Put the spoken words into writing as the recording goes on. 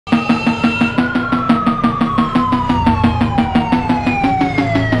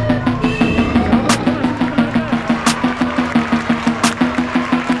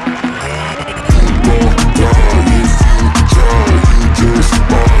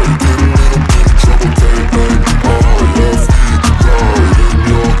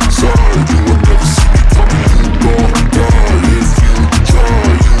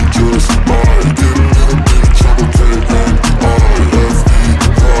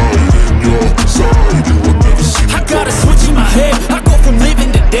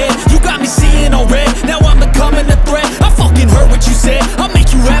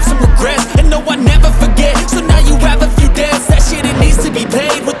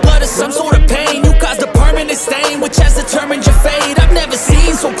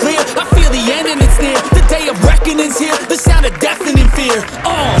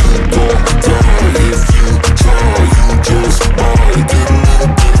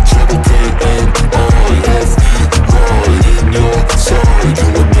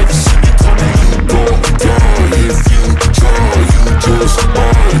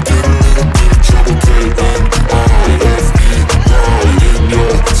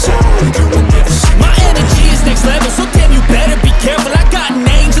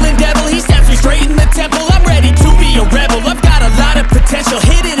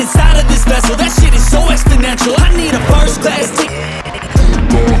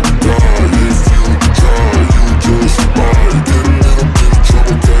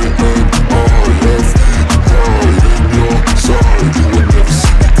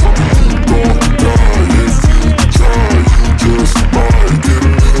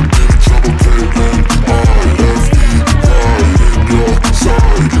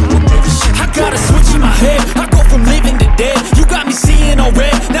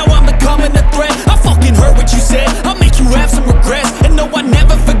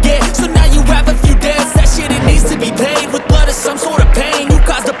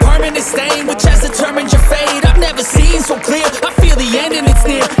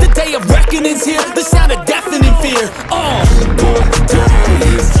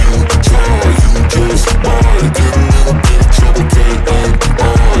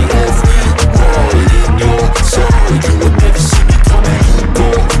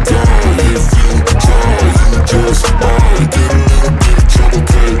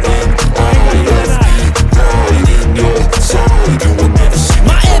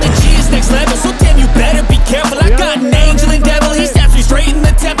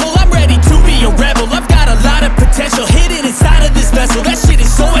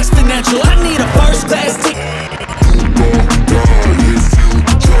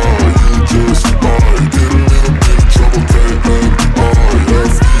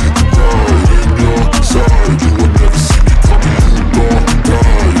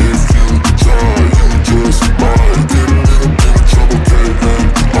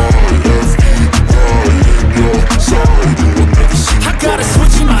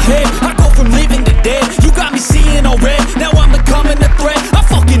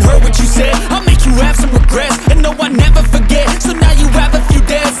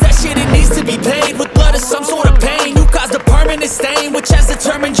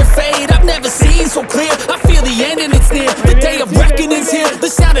hear the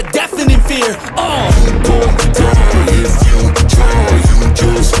sound of deafening fear. You won't die if you try. You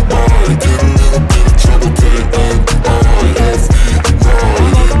just might get a little bit of trouble. K-N-I-F-E,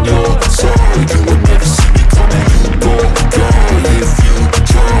 right in your side. You will never see me coming. You won't die if you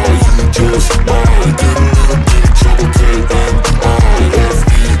try. You just might get a little bit of trouble. K-N-I-F-E,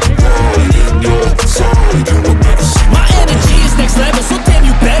 right in your side. You will never see me. My energy is next level, so damn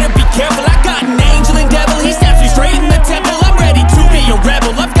you better be careful. I got an angel and devil, he snaps me straight in the temple. I'm ready to be a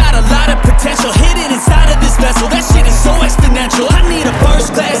rebel, I've got a lot of potential hidden inside of this vessel. That shit is so exponential, I need a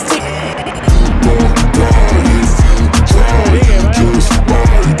first class ticket. You won't die if you try. You just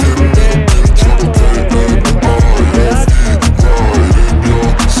might get a little bit of trouble. K-N-I-F-E, right in your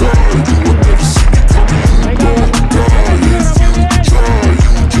side. You will never see me coming. You won't die if you try.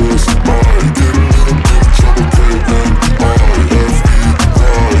 You just might get a little bit of trouble. K-N-I-F-E,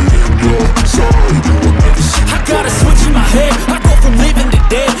 right in your side. You will never see me. I got a switch in my head, I go from living to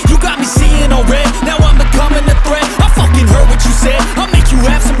dead. You got me seeing all red, now I'm becoming a threat. I fucking heard what you said, I'll make you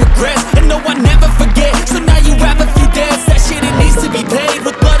have some regrets. And no, I never forget, so now you have a few debts. That shit, it needs to be paid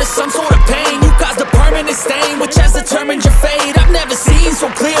with blood or some sort of pain. You caused a permanent stain, which has determined your fate. I've never seen so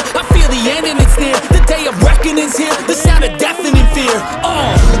clear, I feel the end and it's near. The day of reckoning's here, the sound of deafening fear. You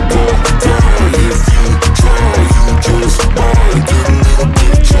won't die if you try. You just might get a little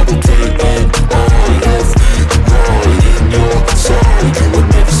bit of trouble. K-N-I-F-E, right in your side. You will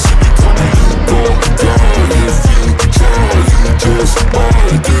never see me coming. You won't die if you try. You just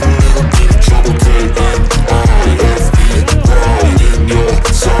might get a little bit of trouble. K-N-I-F-E, right in your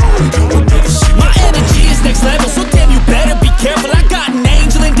side. You will never see me. My energy is next level, so damn you better be careful. I got an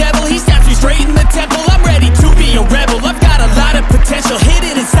angel and devil, he snaps me straight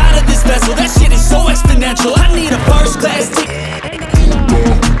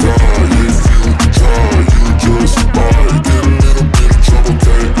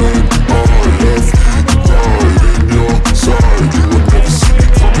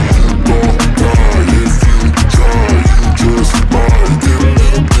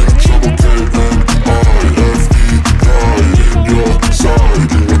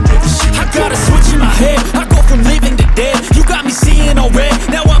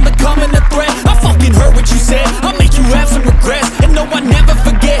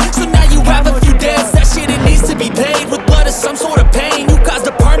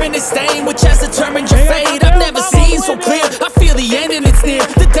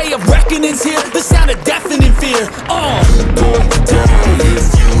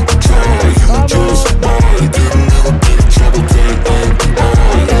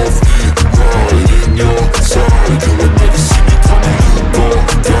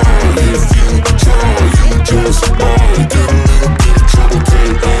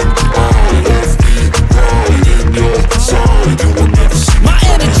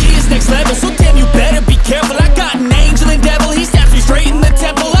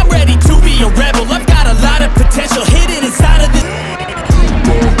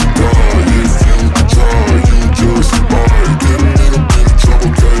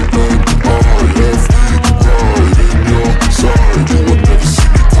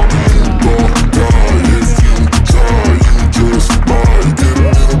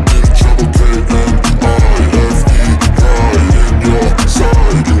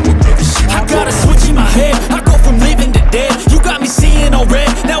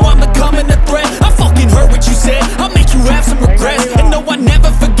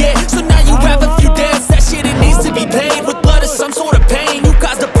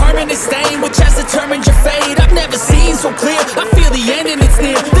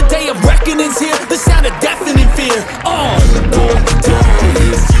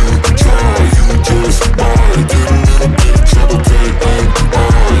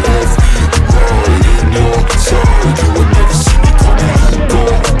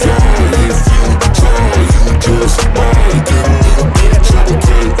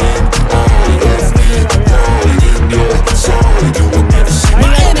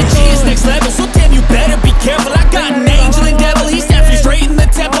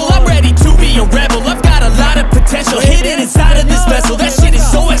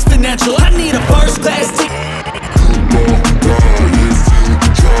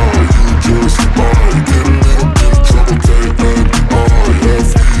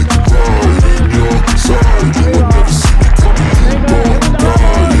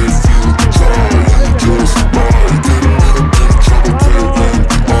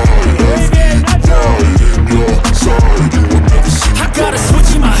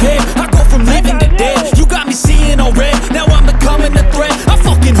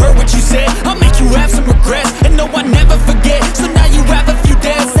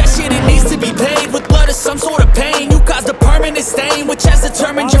permanent stain which has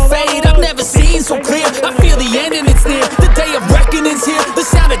determined your fate. I've never seen so clear, I feel the end and it's near. The day of reckoning's here, the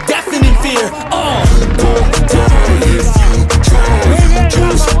sound of deafening fear.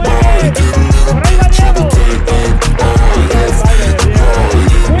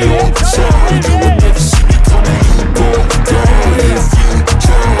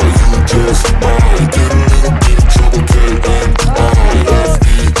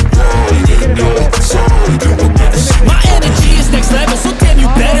 My energy is next level, so damn you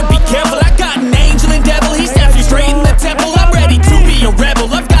better be careful. I got an angel and devil, he snaps me straight in the temple. I'm ready to be a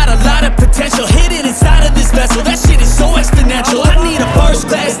rebel, I've got a lot of potential hidden inside of this vessel. That shit is so exponential, I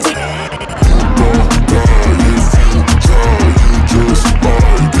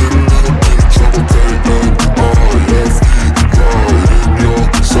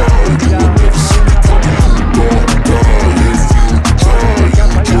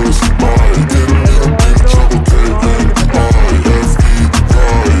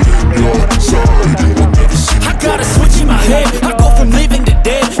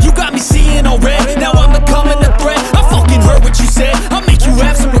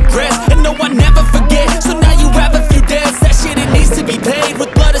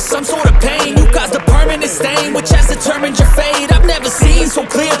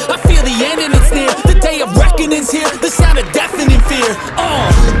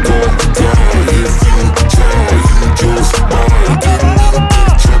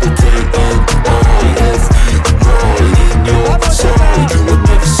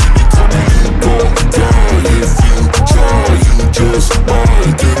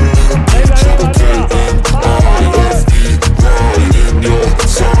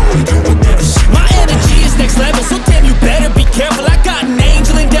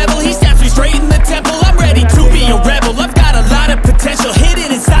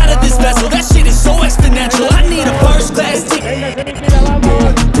a first class ticket.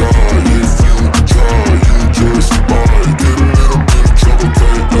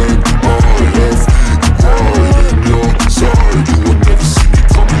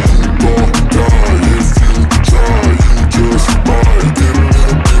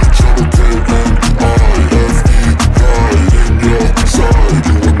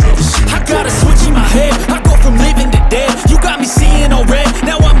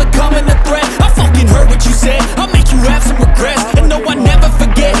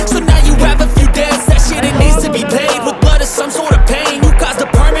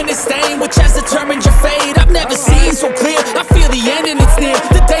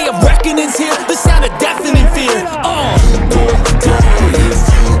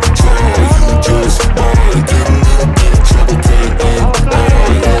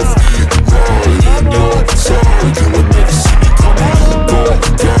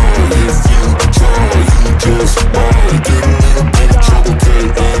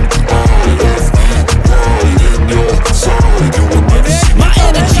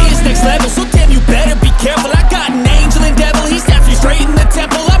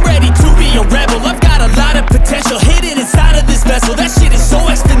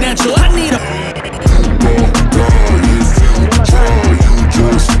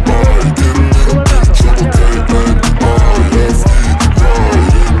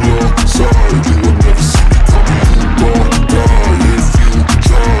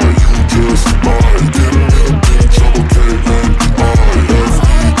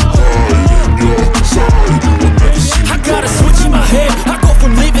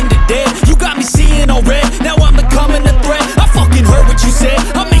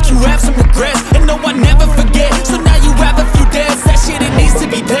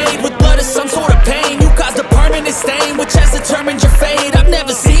 Which has determined your fate. I've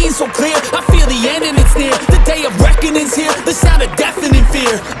never seen so clear, I feel the end and it's near. The day of reckoning's here, the sound of deafening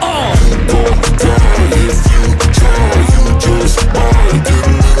fear.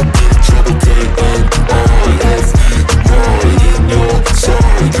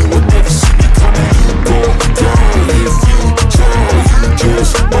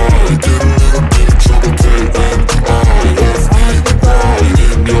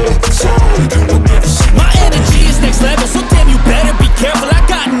 My energy is next level, so damn you better be careful. I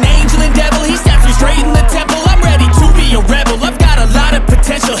got an angel and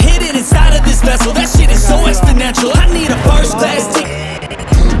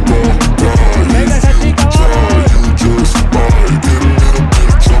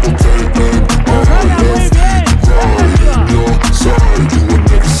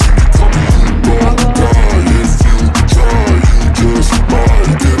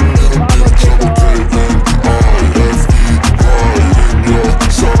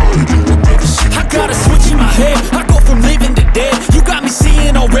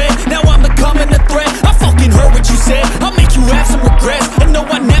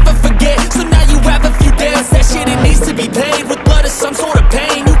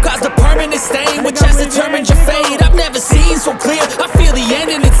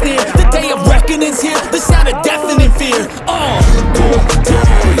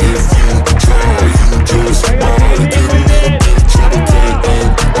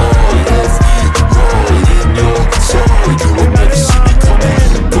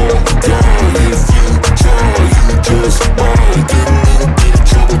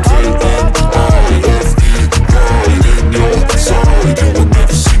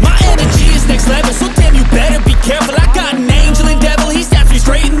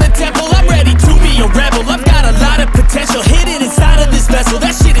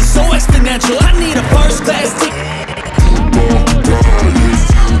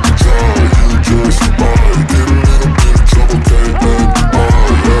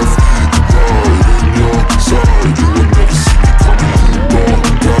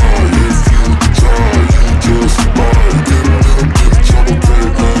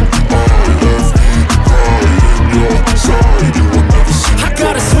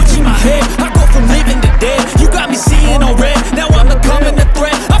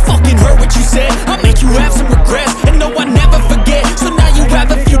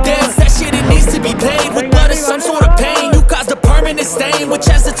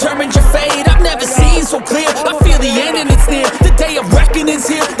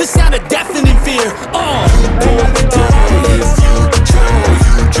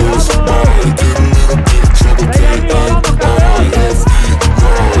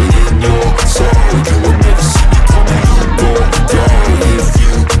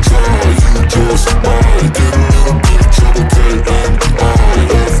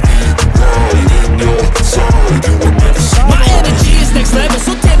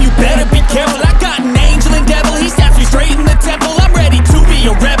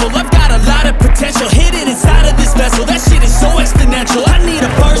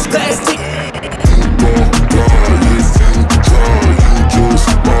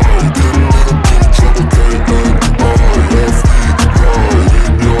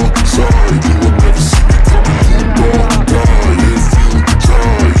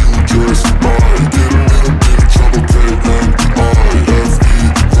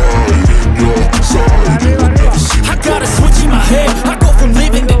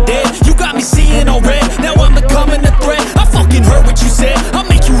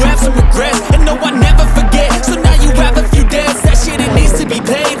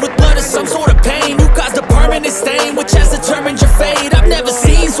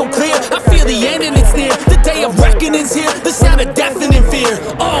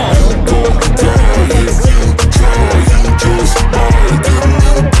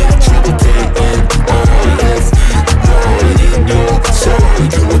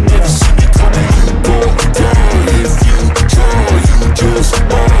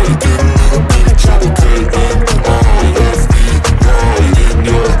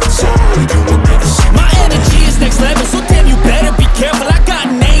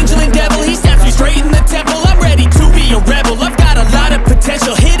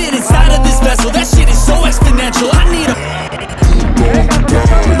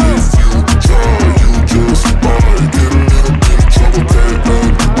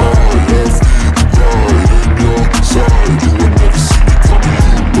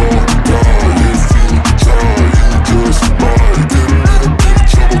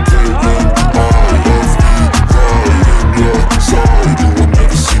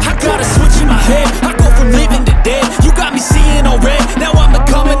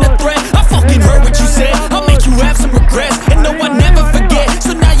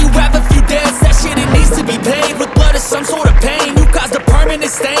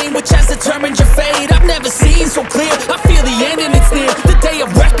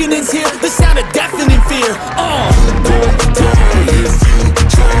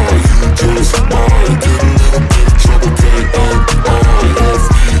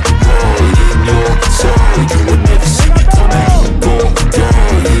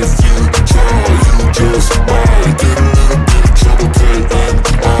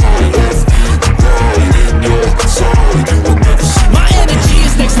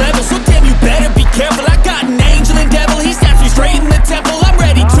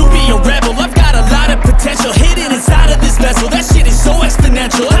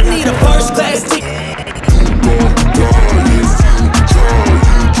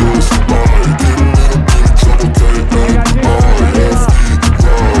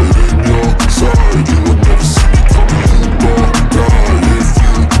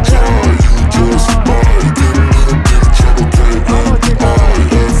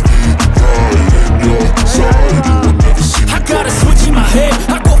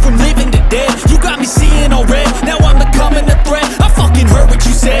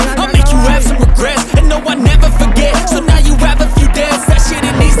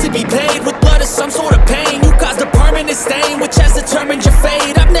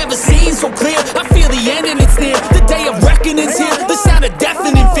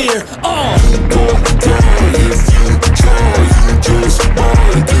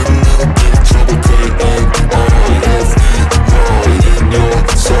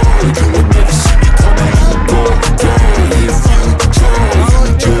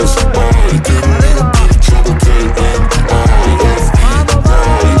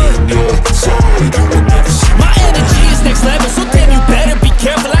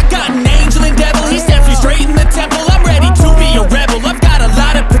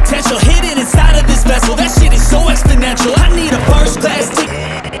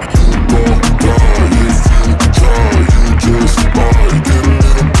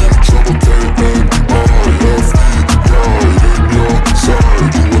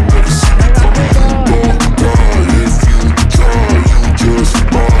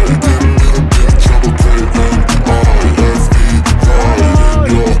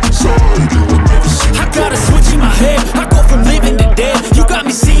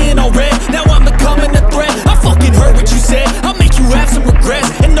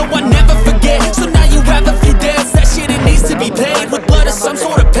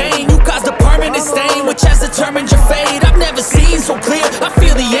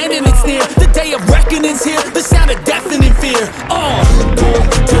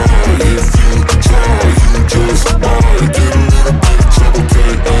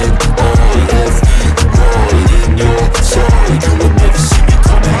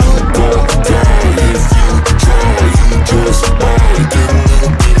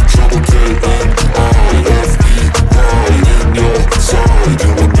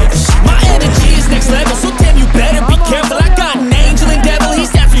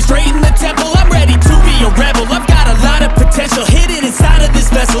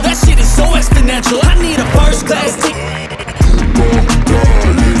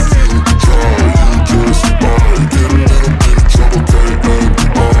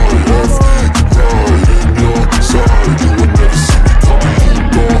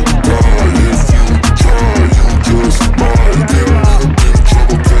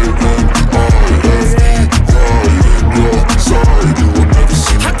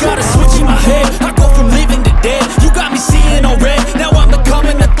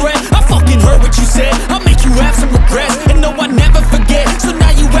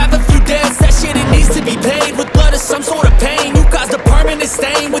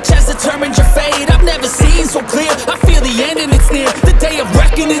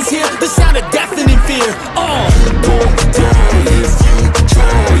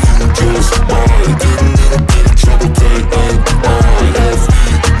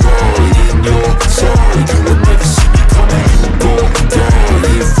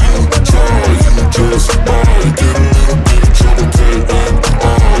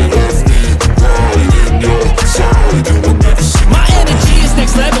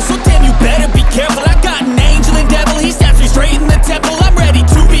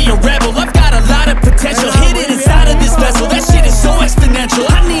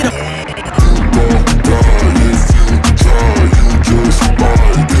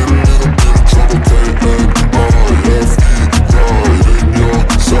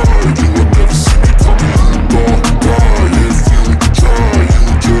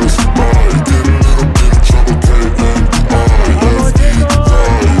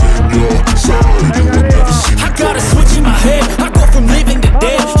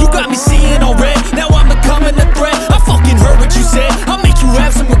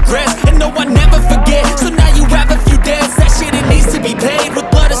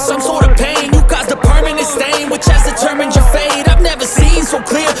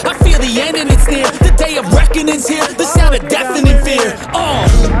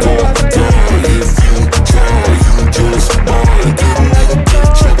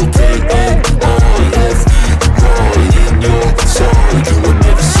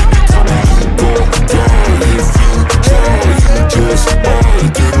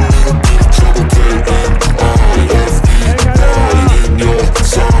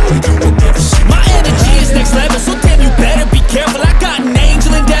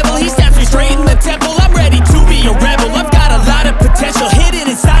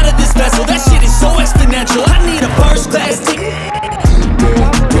bezel. That shit is so exponential. I need a first class ticket.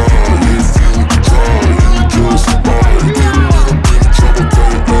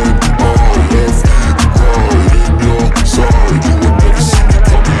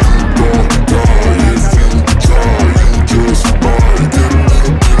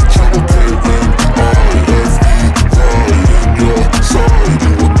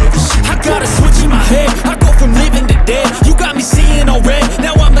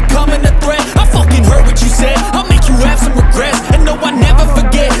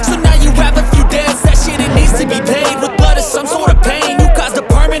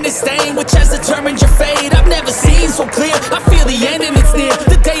 Which has determined your fate. I've never seen so clear. I feel the end and it's near.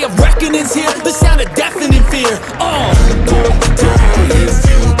 The day of reckoning's here. The sound of deafening fear.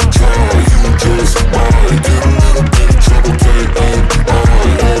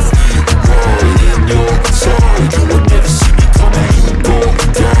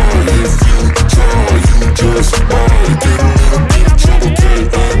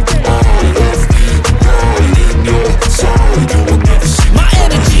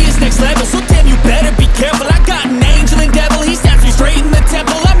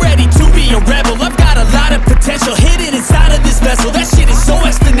 Hidden inside of this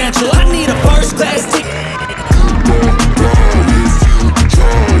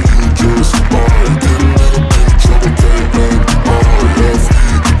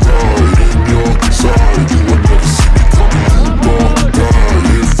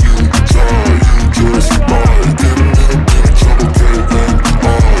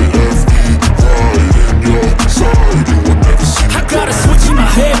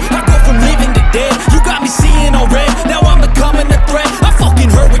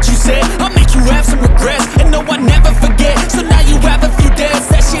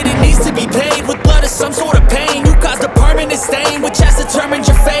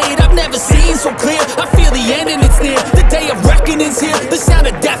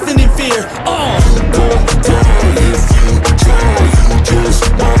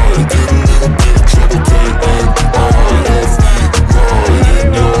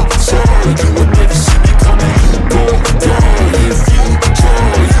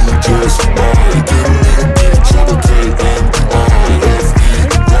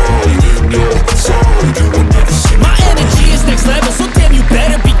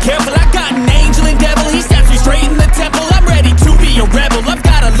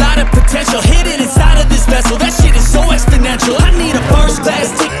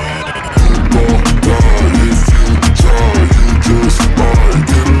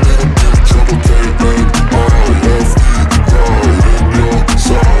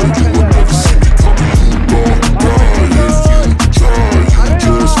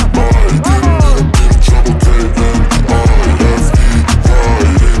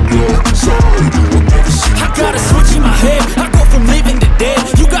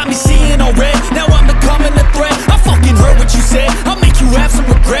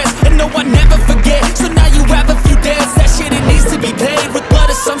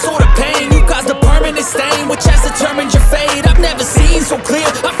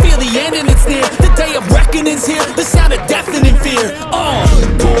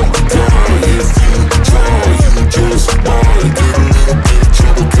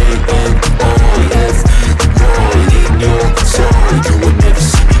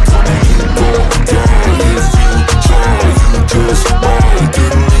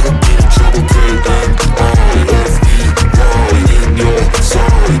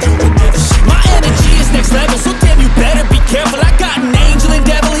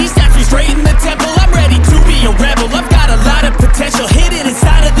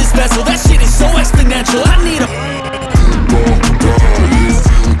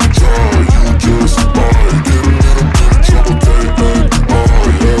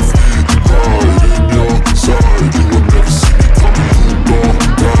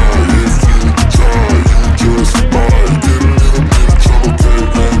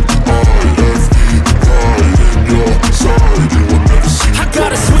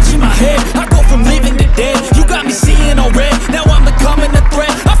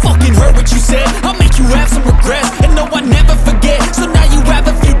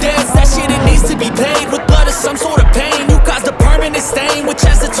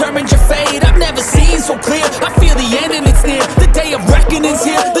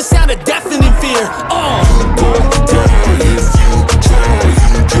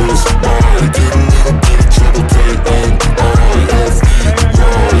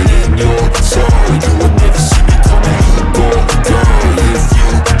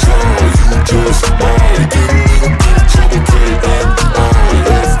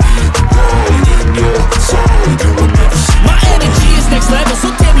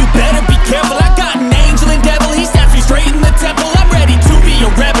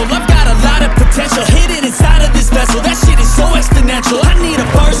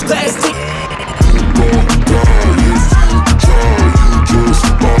class ticket.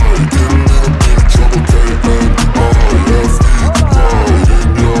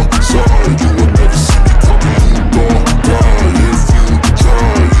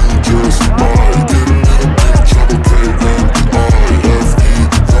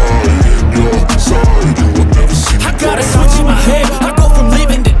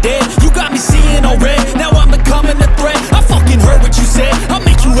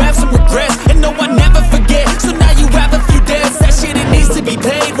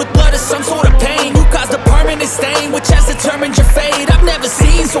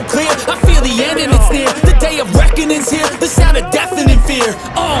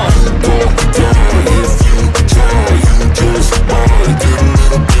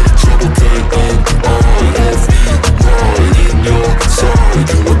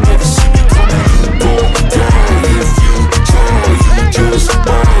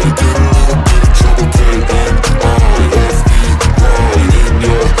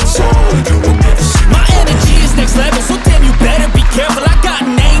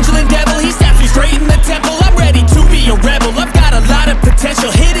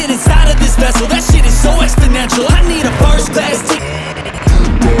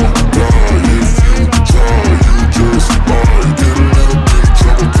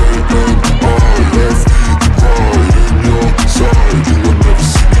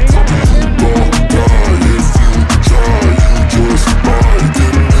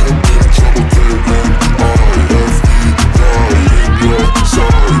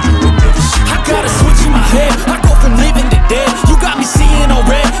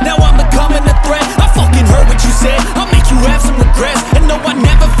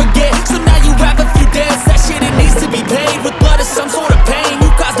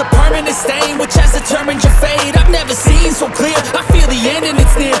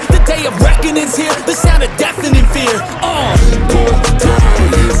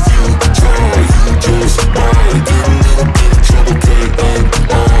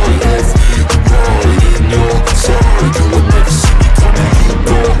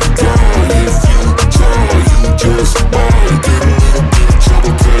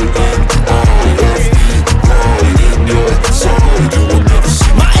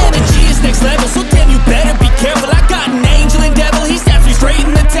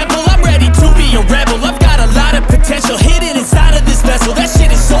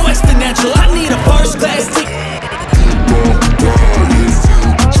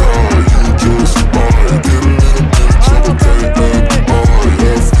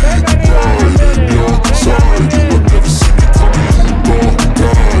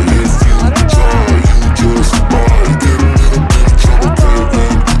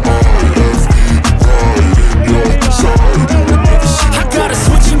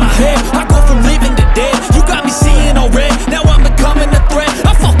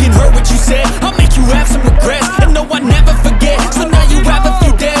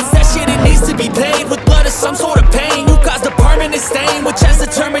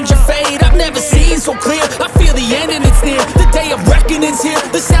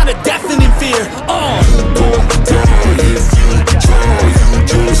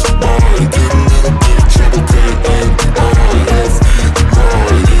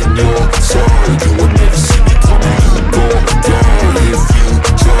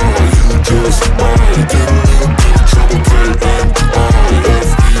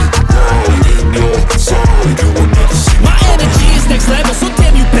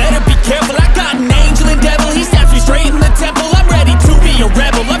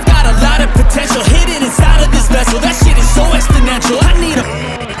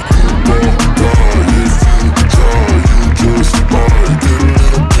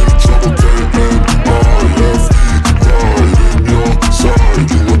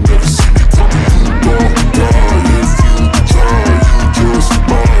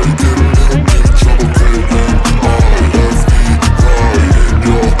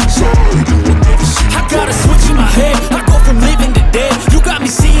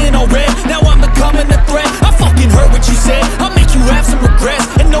 Now I'm becoming a threat. I fucking heard what you said. I'll make you have some regret.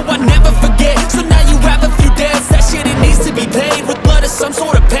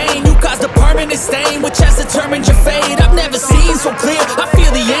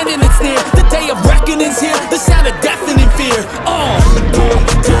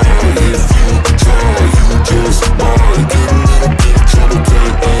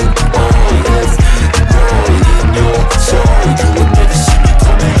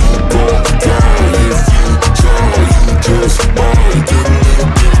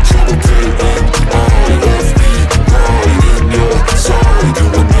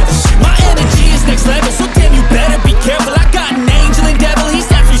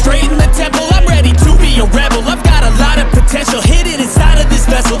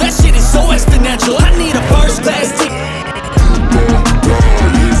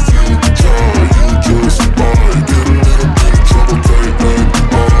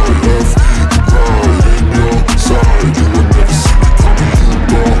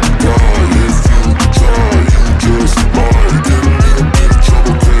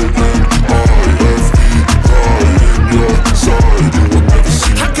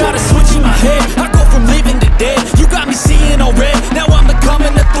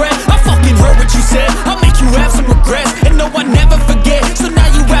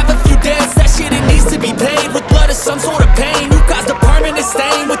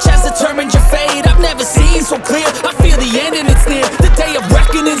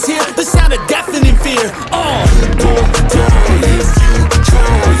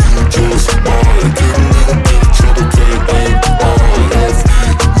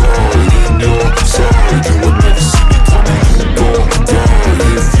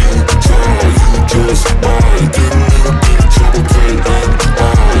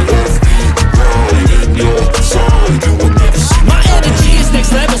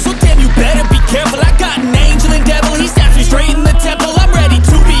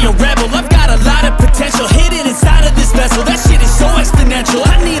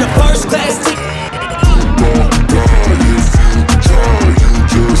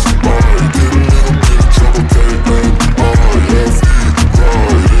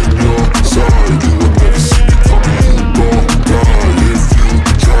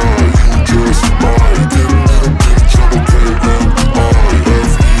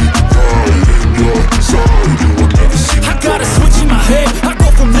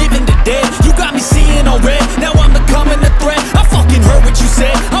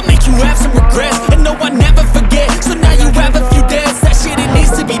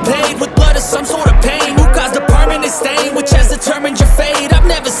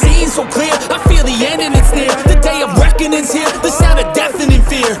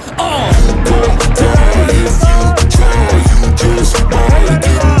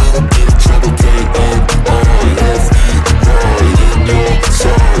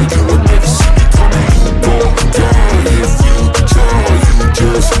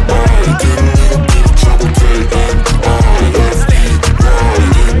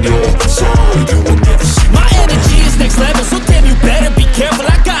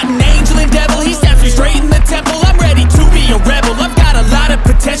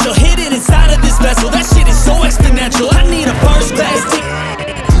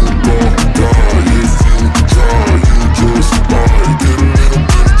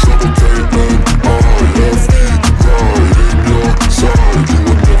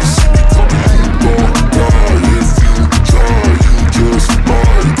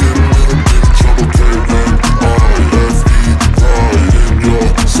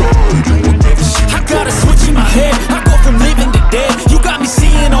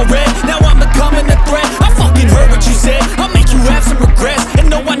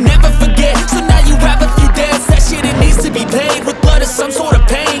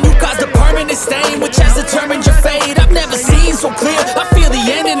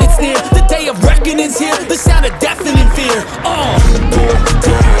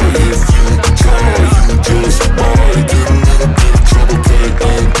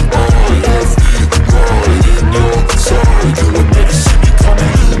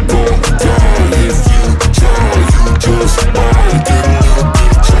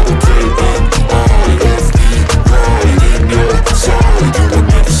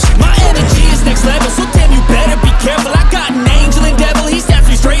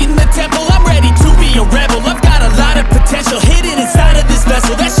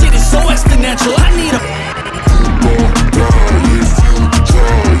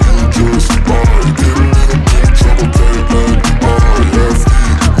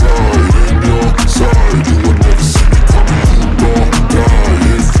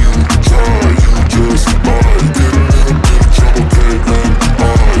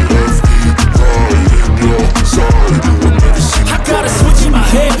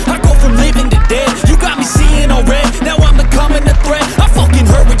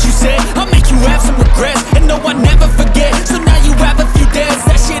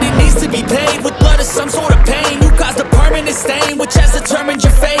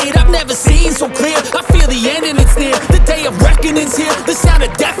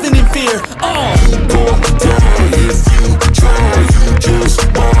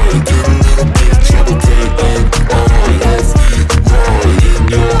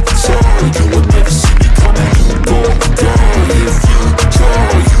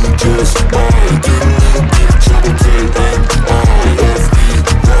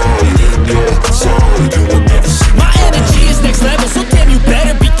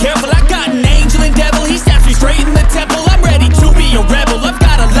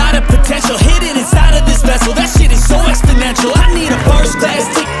 Hidden inside of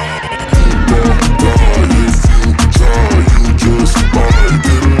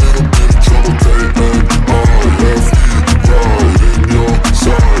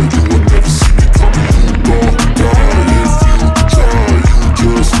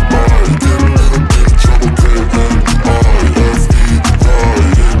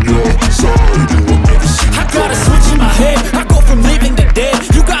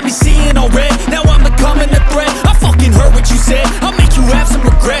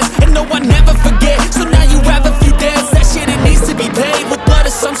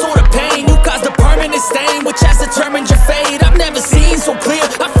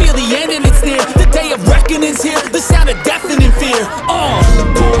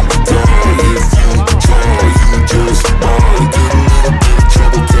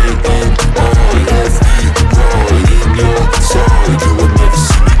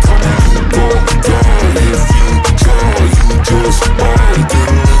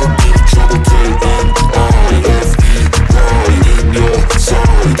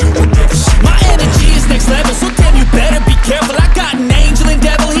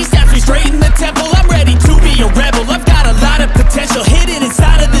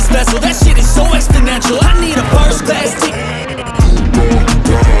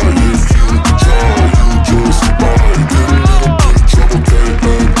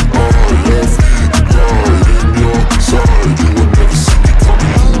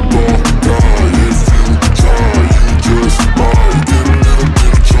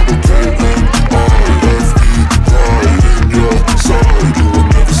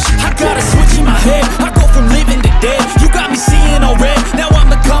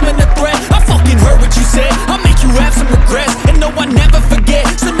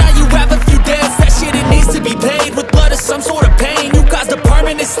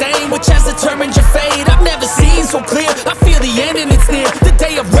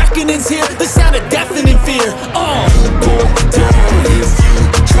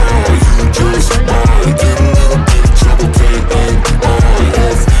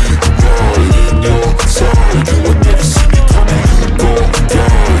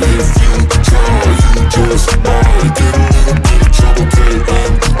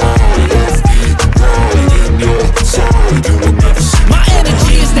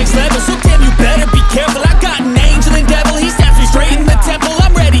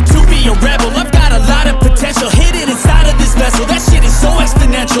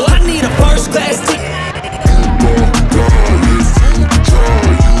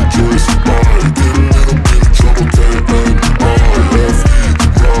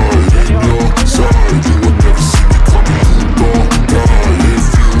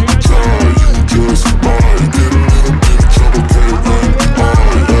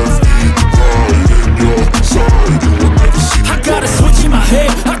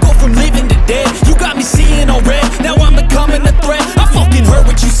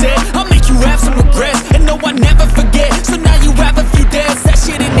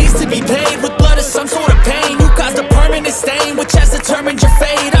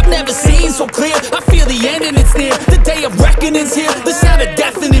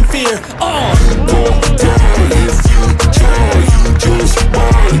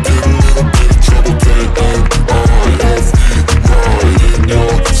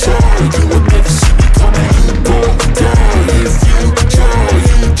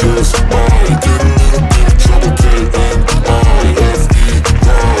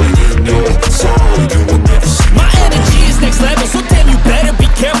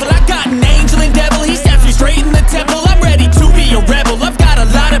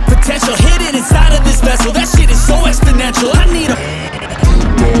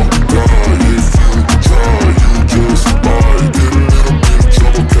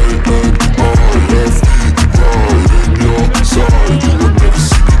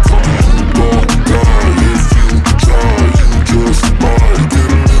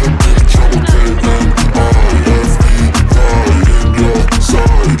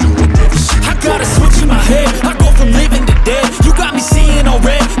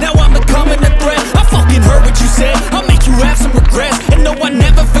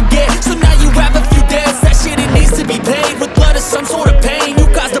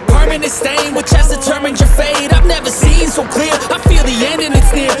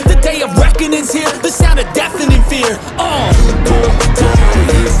reckoning's here, the sound of deafening fear.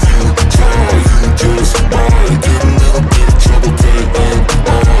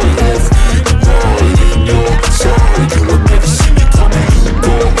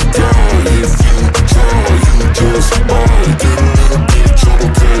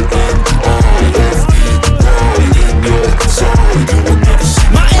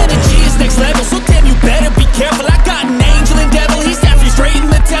 My energy is next level, so damn you better be careful. I got an angel and devil, he's definitely straight in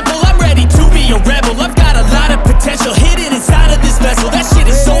the temple. I'm ready to be a rebel, I've got a lot of potential hidden inside of this vessel. That shit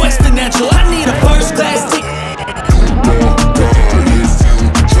is so exponential, I need a first class ticket.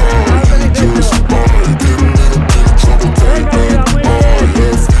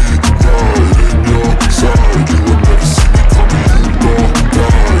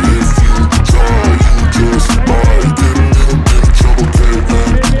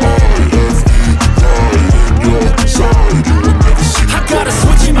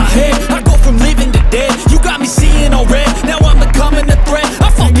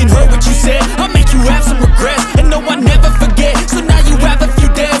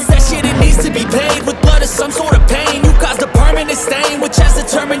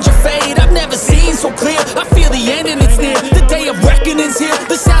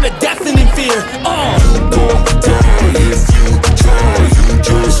 The sound of deafening fear.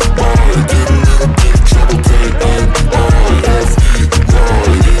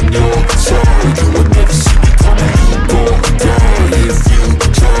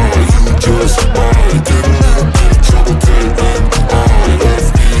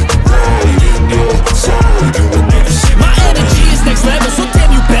 My energy is next level, so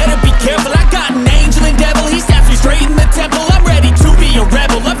damn you better be careful. I got an angel and devil, he's definitely straight in the temple. I'm ready to be a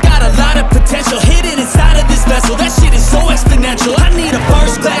rebel, I've got a lot of potential hidden inside of this vessel. That shit is so exponential, I need a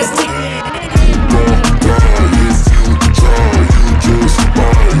first class ticket.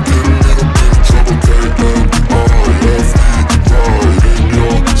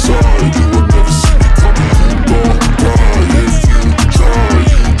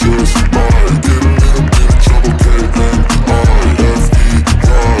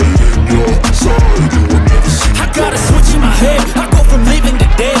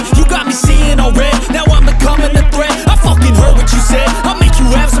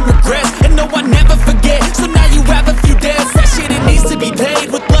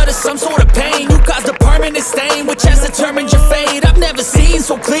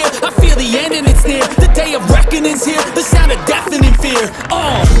 So clear, I feel the end and it's near. The day of reckoning's here, the sound of deafening fear.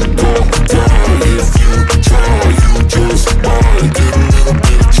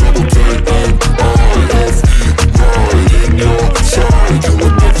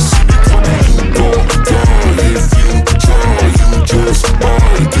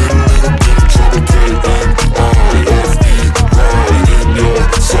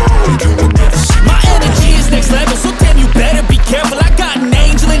 My energy is next level, so damn you better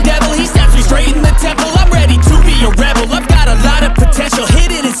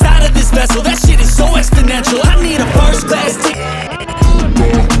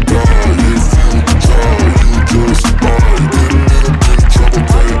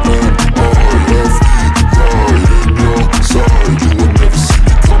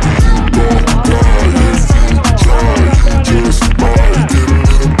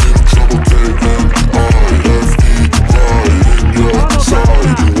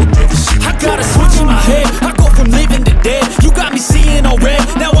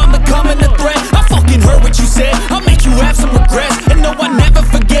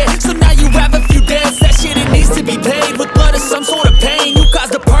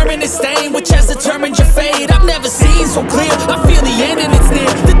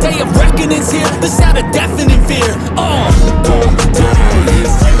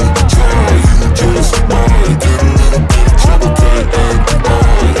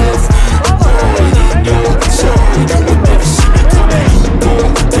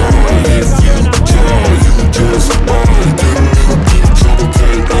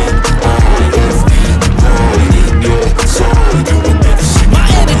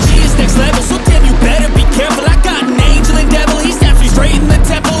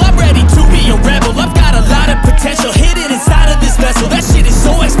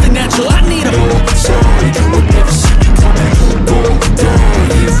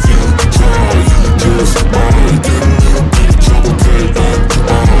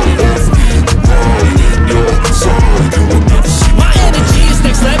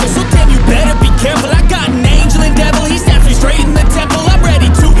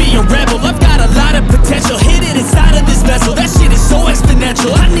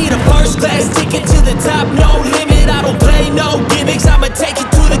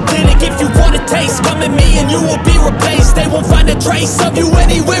you will be replaced. They won't find a trace of you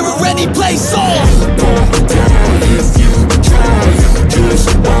anywhere or any place. Oh,